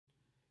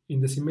In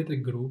the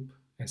symmetric group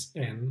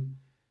Sn,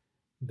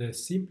 the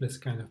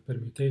simplest kind of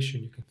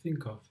permutation you can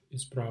think of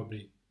is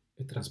probably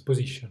a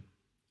transposition,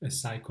 a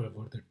cycle of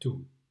order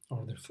 2,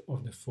 or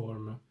of the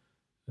form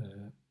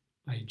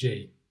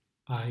ij.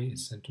 I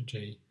is sent to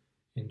j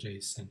and j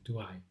is sent to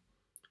I.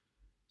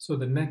 So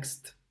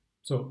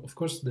of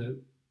course the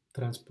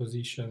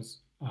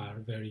transpositions are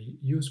very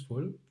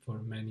useful for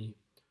many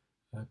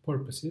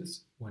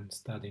purposes when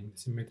studying the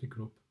symmetric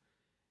group.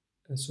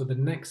 So the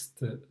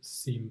next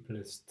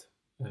simplest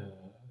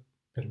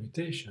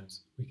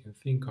permutations we can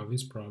think of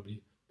is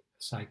probably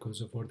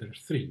cycles of order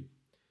 3,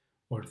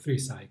 or 3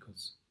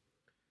 cycles.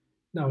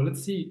 Now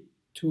let's see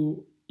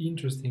two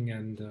interesting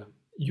and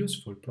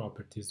useful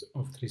properties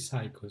of 3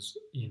 cycles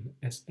in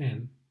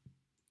Sn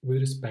with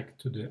respect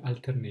to the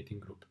alternating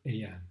group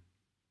An.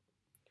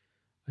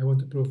 I want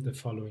to prove the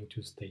following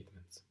two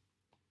statements.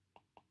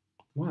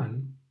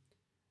 One,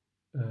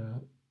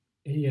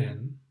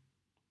 An,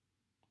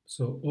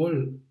 so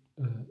all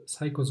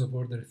cycles of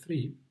order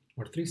 3,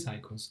 or 3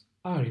 cycles,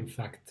 are in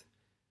fact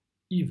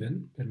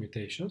even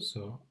permutations,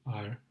 so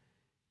are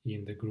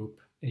in the group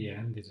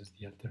An, this is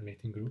the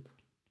alternating group.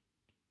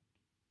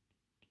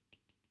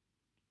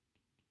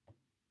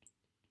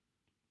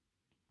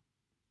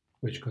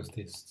 Which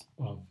consists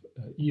of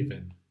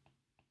even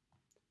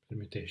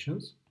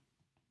permutations.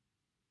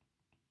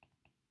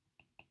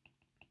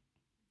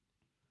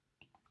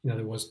 In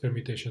other words,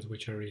 permutations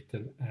which are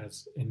written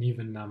as an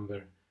even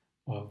number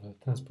of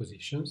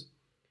transpositions.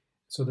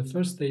 So the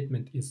first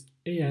statement is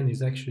An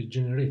is actually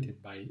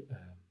generated by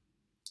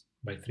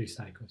 3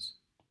 cycles.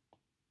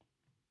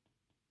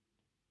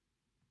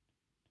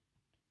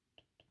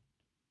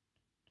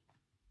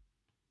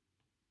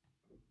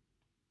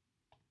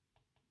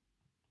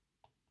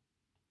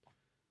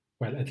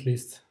 Well, at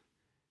least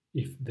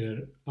if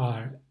there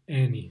are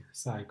any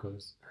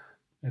cycles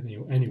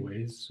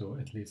anyways, so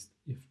at least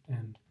if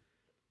n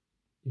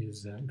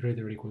is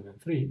greater or equal than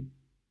 3.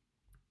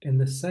 And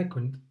the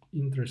second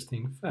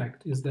interesting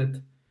fact is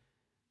that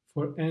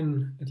for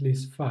n at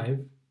least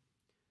 5,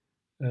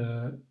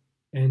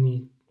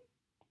 any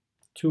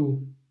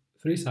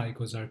 3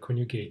 cycles are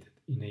conjugated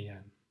in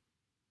An.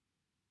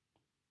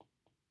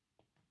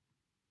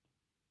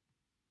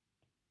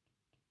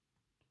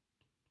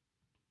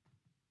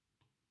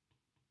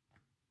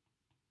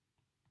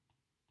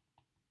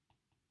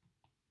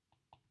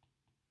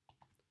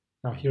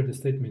 Now here the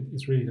statement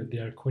is really that they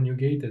are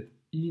conjugated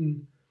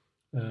in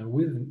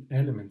with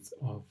elements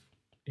of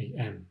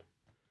An.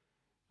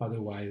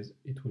 Otherwise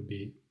it would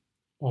be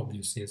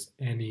obvious since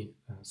any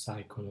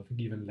cycle of a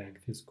given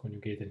length is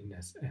conjugated in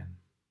Sn.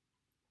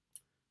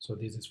 So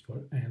this is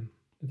for n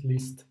at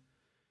least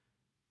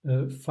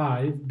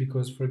 5,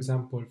 because for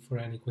example for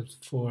n equals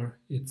 4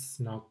 it's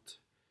not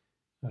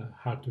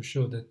hard to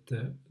show that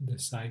the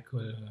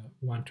cycle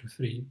 1, 2,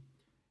 3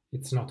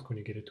 it's not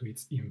conjugated to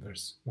its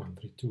inverse 1,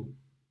 3, 2.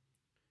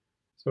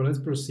 So let's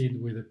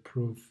proceed with the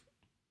proof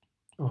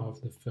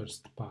of the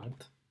first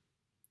part.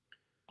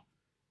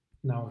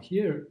 Now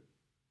here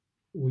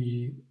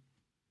we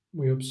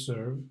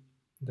observe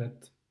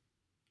that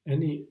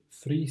any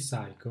 3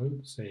 cycle,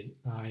 say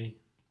I,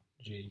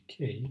 j,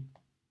 k,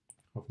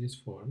 of this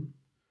form,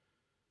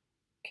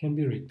 can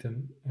be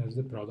written as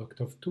the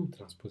product of 2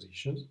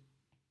 transpositions,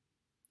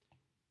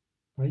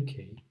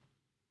 ik,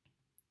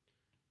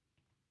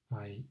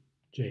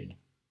 ij.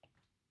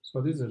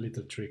 So this is a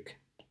little trick.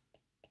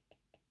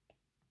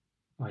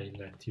 I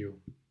let you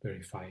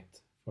verify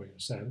it for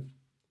yourself.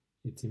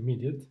 It's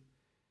immediate.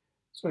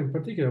 So in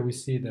particular, we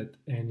see that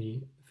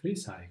any 3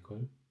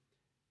 cycle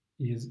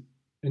is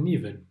an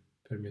even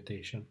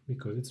permutation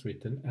because it's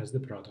written as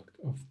the product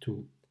of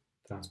 2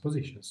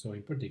 transpositions. So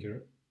in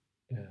particular,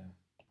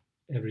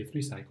 every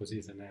 3 cycles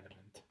is an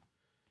element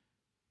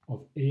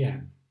of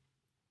An,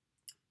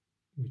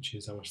 which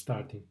is our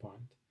starting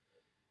point.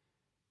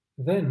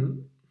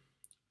 Then,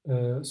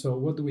 so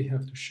what do we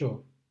have to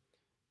show?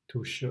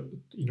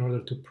 In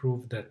order to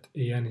prove that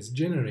An is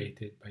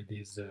generated by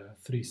these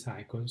 3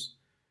 cycles?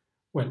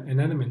 Well, an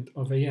element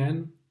of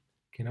An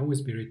can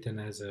always be written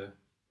as a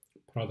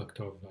product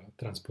of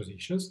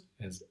transpositions,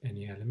 as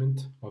any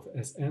element of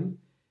Sn,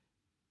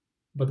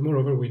 but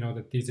moreover we know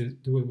that this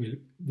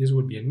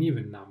will be an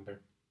even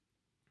number.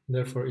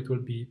 Therefore it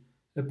will be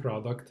a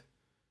product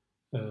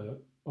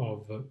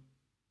of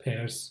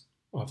pairs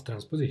of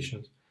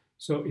transpositions.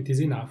 So it is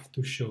enough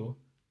to show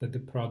that the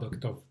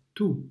product of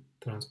 2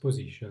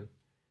 transposition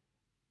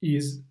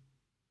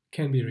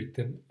can be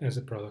written as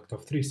a product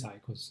of 3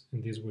 cycles,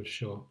 and this will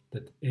show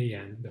that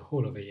An, the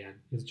whole of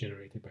An, is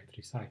generated by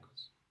 3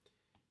 cycles.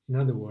 In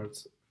other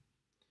words,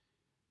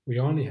 we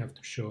only have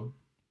to show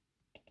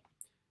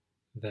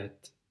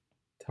that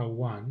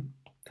tau1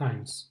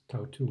 times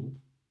tau2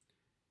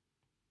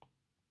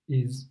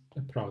 is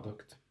a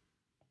product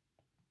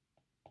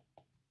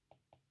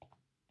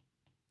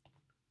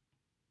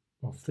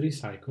of 3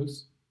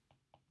 cycles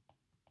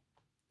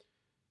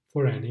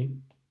for any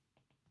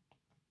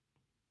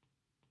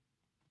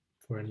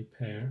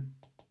pair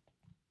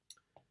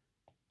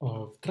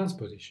of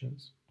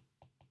transpositions.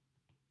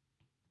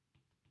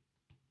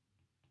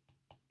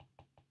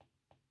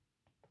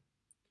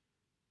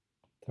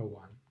 tau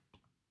 1,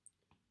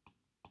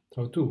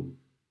 tau 2.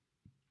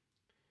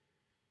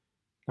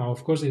 Now,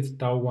 of course, if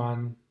tau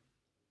 1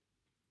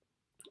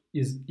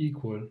 is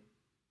equal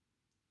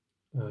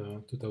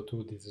to tau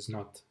 2, this is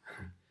not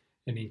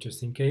an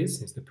interesting case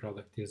since the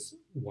product is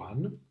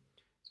 1.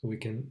 So we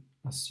can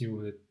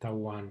assume that tau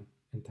 1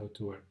 and tau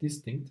 2 are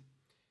distinct.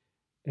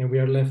 And we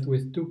are left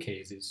with two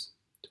cases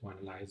to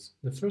analyze.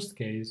 The first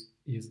case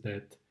is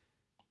that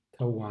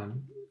tau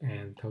 1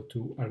 and tau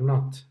 2 are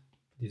not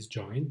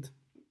disjoint.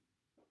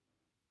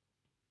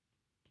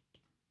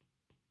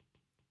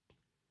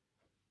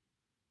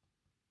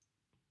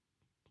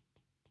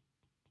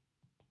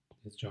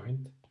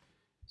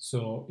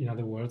 So, in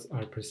other words,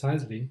 are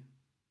precisely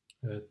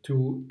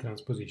two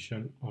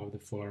transposition of the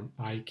form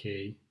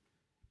ik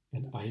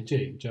and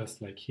ij,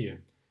 just like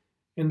here.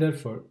 And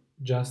therefore,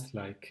 just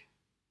like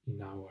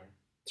in our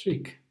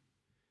trick,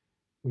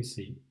 we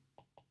see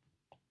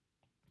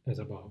as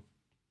above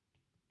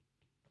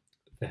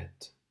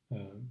that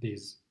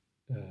this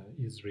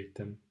is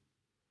written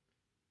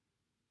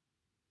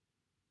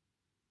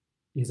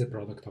is a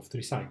product of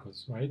 3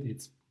 cycles, right?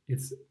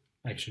 It's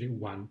actually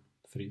 1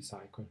 3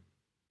 cycle.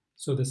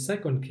 So the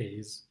second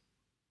case,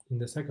 in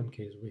the second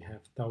case, we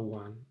have tau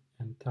 1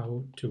 and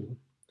tau 2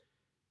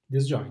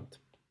 disjoint.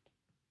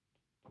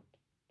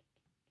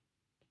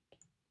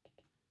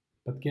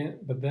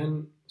 But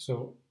then,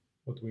 so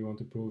what we want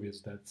to prove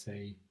is that,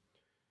 say,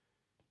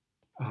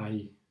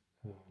 I,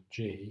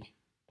 j,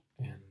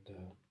 and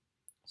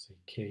say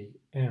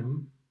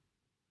km,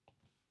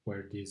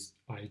 where these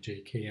I,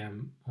 j,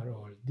 km are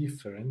all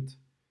different,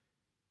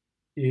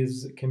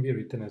 can be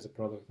written as a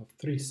product of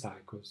 3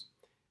 cycles.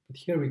 But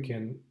here we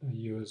can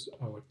use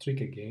our trick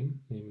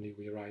again, namely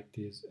we write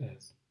this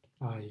as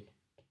I,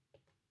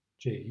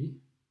 j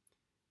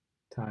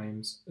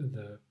times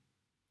the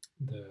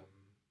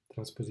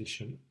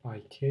transposition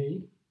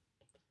ik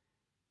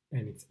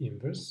and its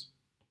inverse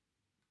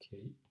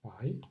ki,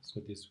 so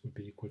this would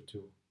be equal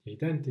to the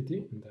identity,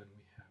 and then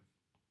we have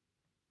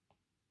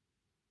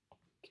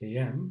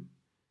km,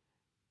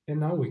 and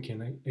now we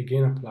can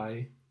again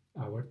apply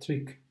our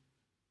trick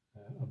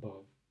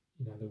above.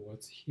 In other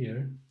words,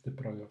 here the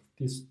product of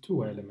these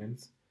two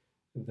elements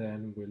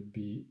then will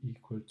be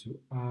equal to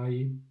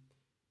I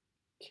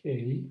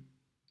k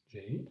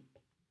j,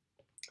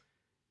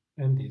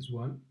 and this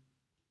one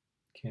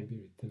can be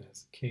written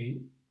as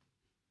k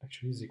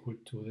actually is equal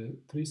to the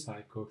 3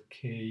 cycle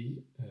k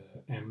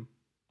m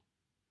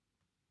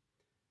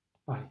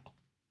I,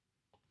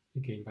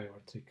 again by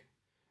our trick.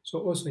 So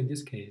also in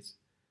this case,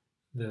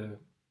 the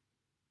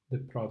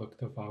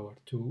product of our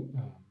two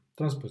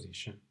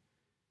transposition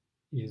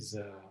is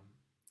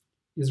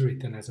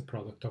written as a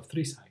product of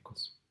 3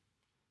 cycles.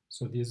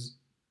 So this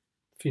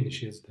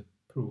finishes the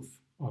proof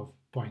of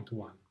point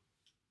 1.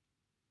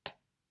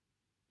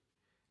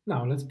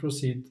 Now let's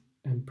proceed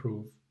and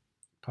prove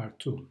part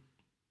 2.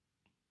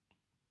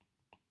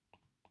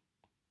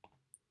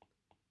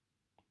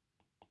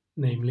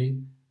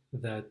 Namely,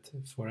 that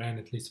for n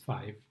at least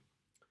 5,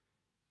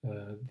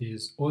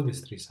 all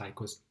these 3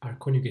 cycles are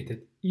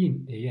conjugated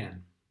in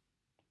an.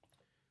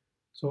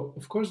 So,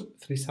 of course,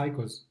 3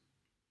 cycles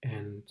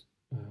and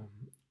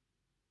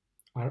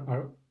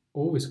are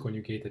always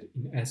conjugated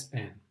in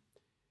Sn.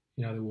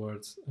 In other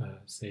words,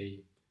 say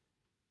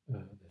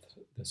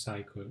the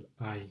cycle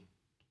I,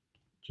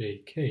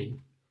 j, k,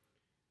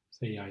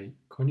 say I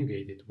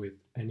conjugate it with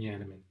any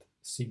element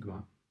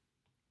sigma,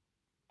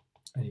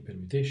 any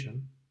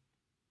permutation,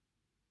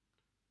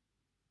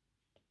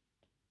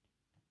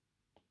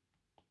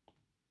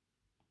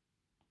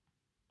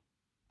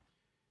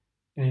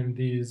 and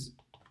this,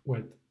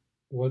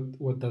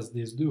 what does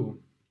this do?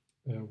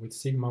 With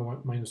sigma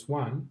minus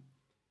 1,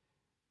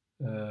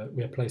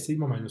 we apply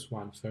sigma minus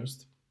 1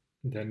 first,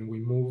 then we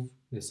move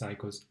the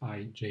cycles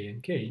I, j,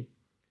 and k,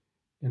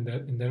 and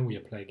then we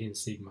apply again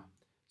sigma.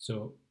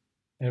 So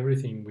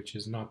everything which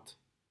is not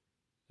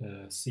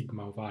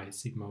sigma of I,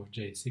 sigma of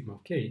j, sigma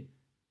of k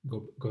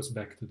goes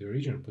back to the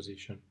original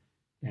position,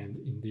 and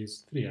in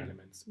these 3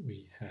 elements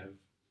we have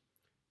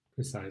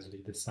precisely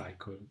the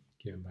cycle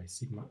given by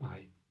sigma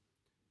I,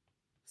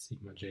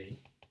 sigma j,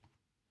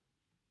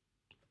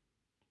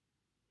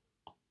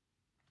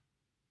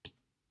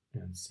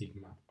 and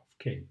sigma of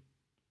k.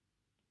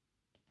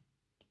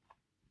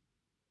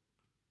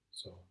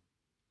 So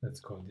let's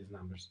call these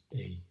numbers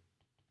A,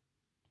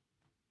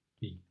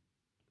 B,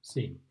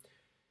 C.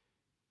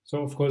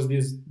 So of course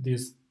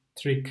this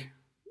trick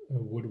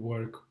would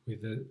work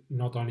with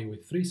not only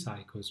with 3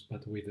 cycles,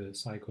 but with the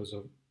cycles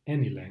of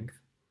any length.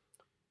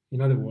 In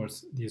other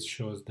words, this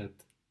shows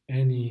that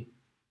the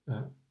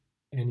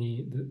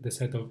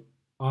set of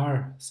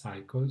R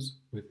cycles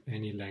with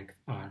any length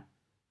R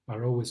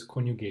are always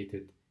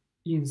conjugated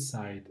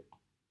inside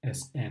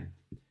Sn.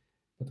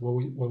 But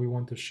what we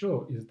want to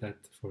show is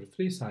that for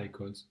 3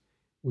 cycles,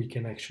 we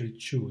can actually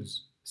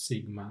choose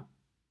sigma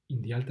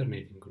in the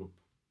alternating group.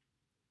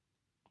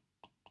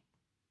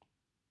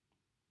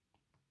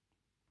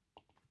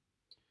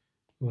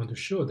 We want to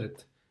show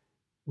that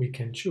we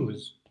can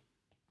choose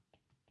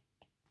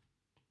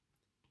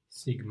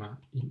sigma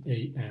in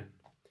AN.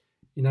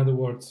 In other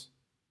words,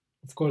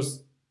 of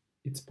course,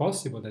 it's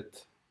possible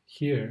that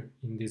here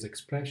in this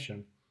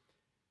expression,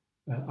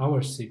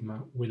 our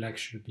sigma will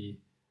actually be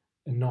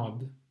an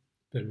odd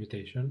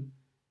permutation,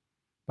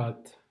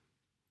 but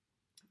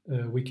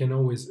we can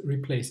always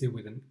replace it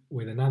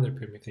with another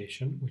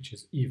permutation, which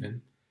is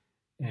even,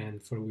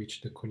 and for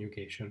which the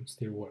conjugation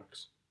still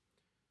works.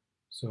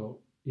 So,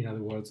 in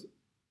other words,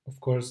 of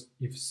course,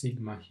 if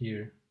sigma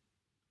here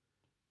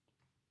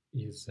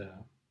is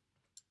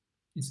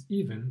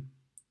even,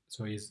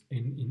 so is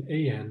in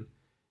AN,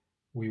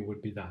 we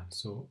would be done.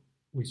 So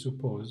we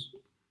suppose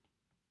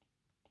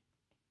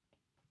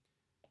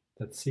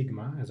that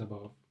sigma, as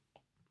above,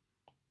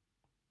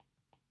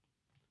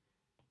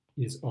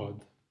 is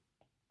odd.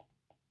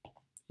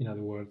 In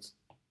other words,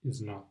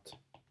 is not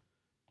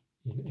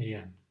in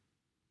AN.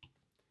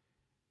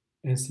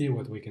 And see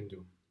what we can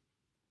do.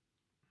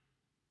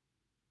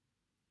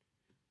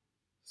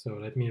 So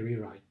let me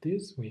rewrite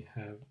this. We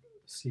have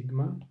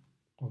sigma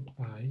of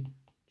I,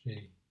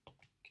 j,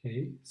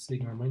 k,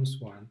 sigma minus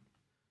 1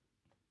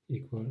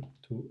 equal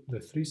to the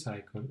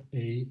 3-cycle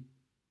A,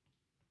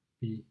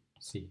 B,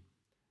 C.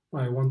 Now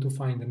I want to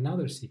find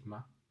another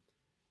sigma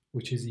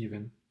which is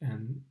even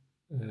and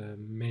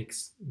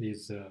makes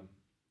this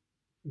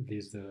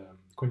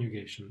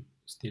conjugation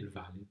still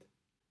valid.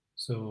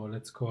 So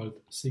let's call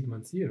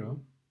sigma 0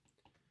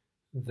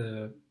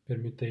 the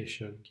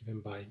permutation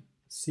given by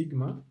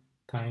sigma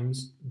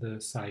times the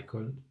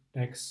cycle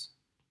x,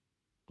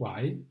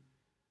 y,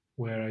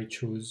 where I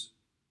choose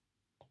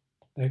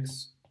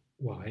x,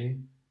 y,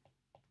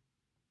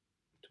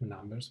 two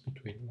numbers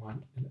between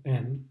 1 and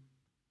n,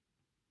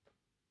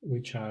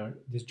 which are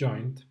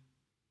disjoint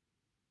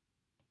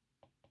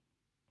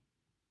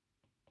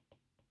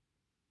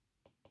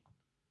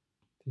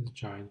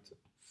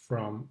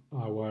from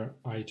our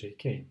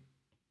ijk,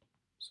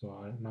 so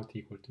are not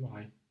equal to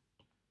I,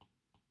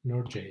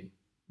 nor j,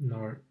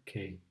 nor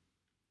k.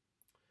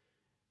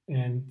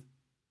 And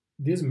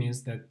this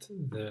means that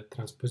the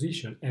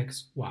transposition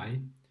x, y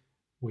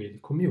will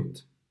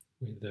commute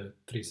with the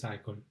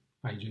 3-cycle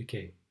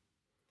ijk.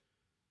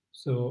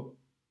 So,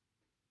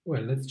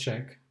 well, let's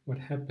check what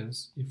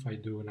happens if I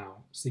do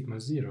now sigma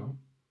 0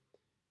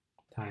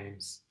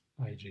 times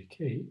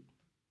ijk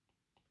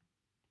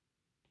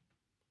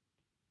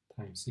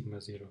times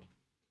sigma 0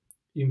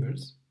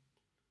 inverse.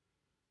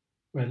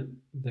 Well,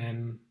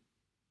 then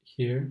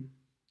here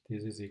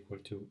this is equal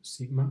to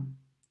sigma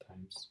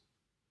times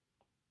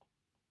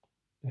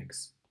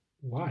x,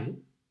 y,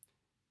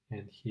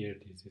 and here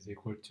this is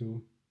equal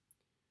to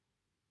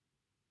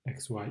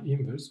xy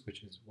inverse,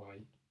 which is y,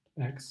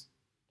 x,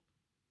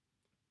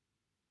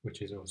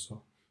 which is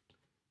also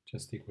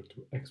just equal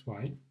to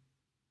xy,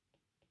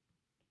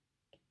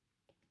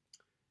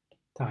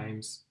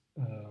 times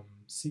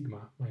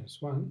sigma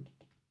minus 1.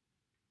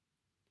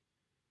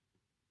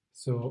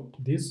 So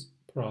this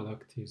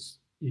product is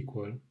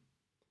equal,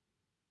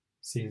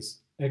 since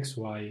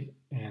xy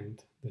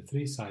and the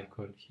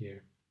 3-cycle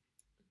here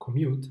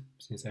commute,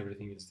 since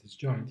everything is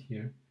disjoint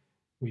here,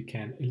 we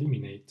can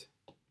eliminate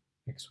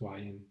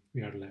xy and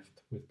we are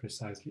left with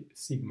precisely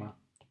sigma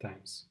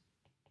times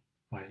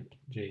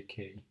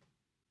ijk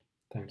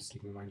times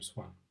sigma minus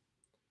 1.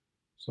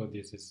 So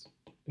this is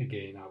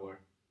again our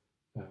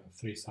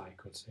 3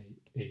 cycles A,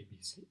 B,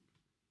 C.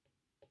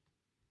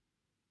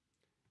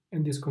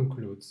 And this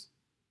concludes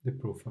the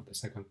proof of the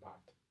second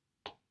part.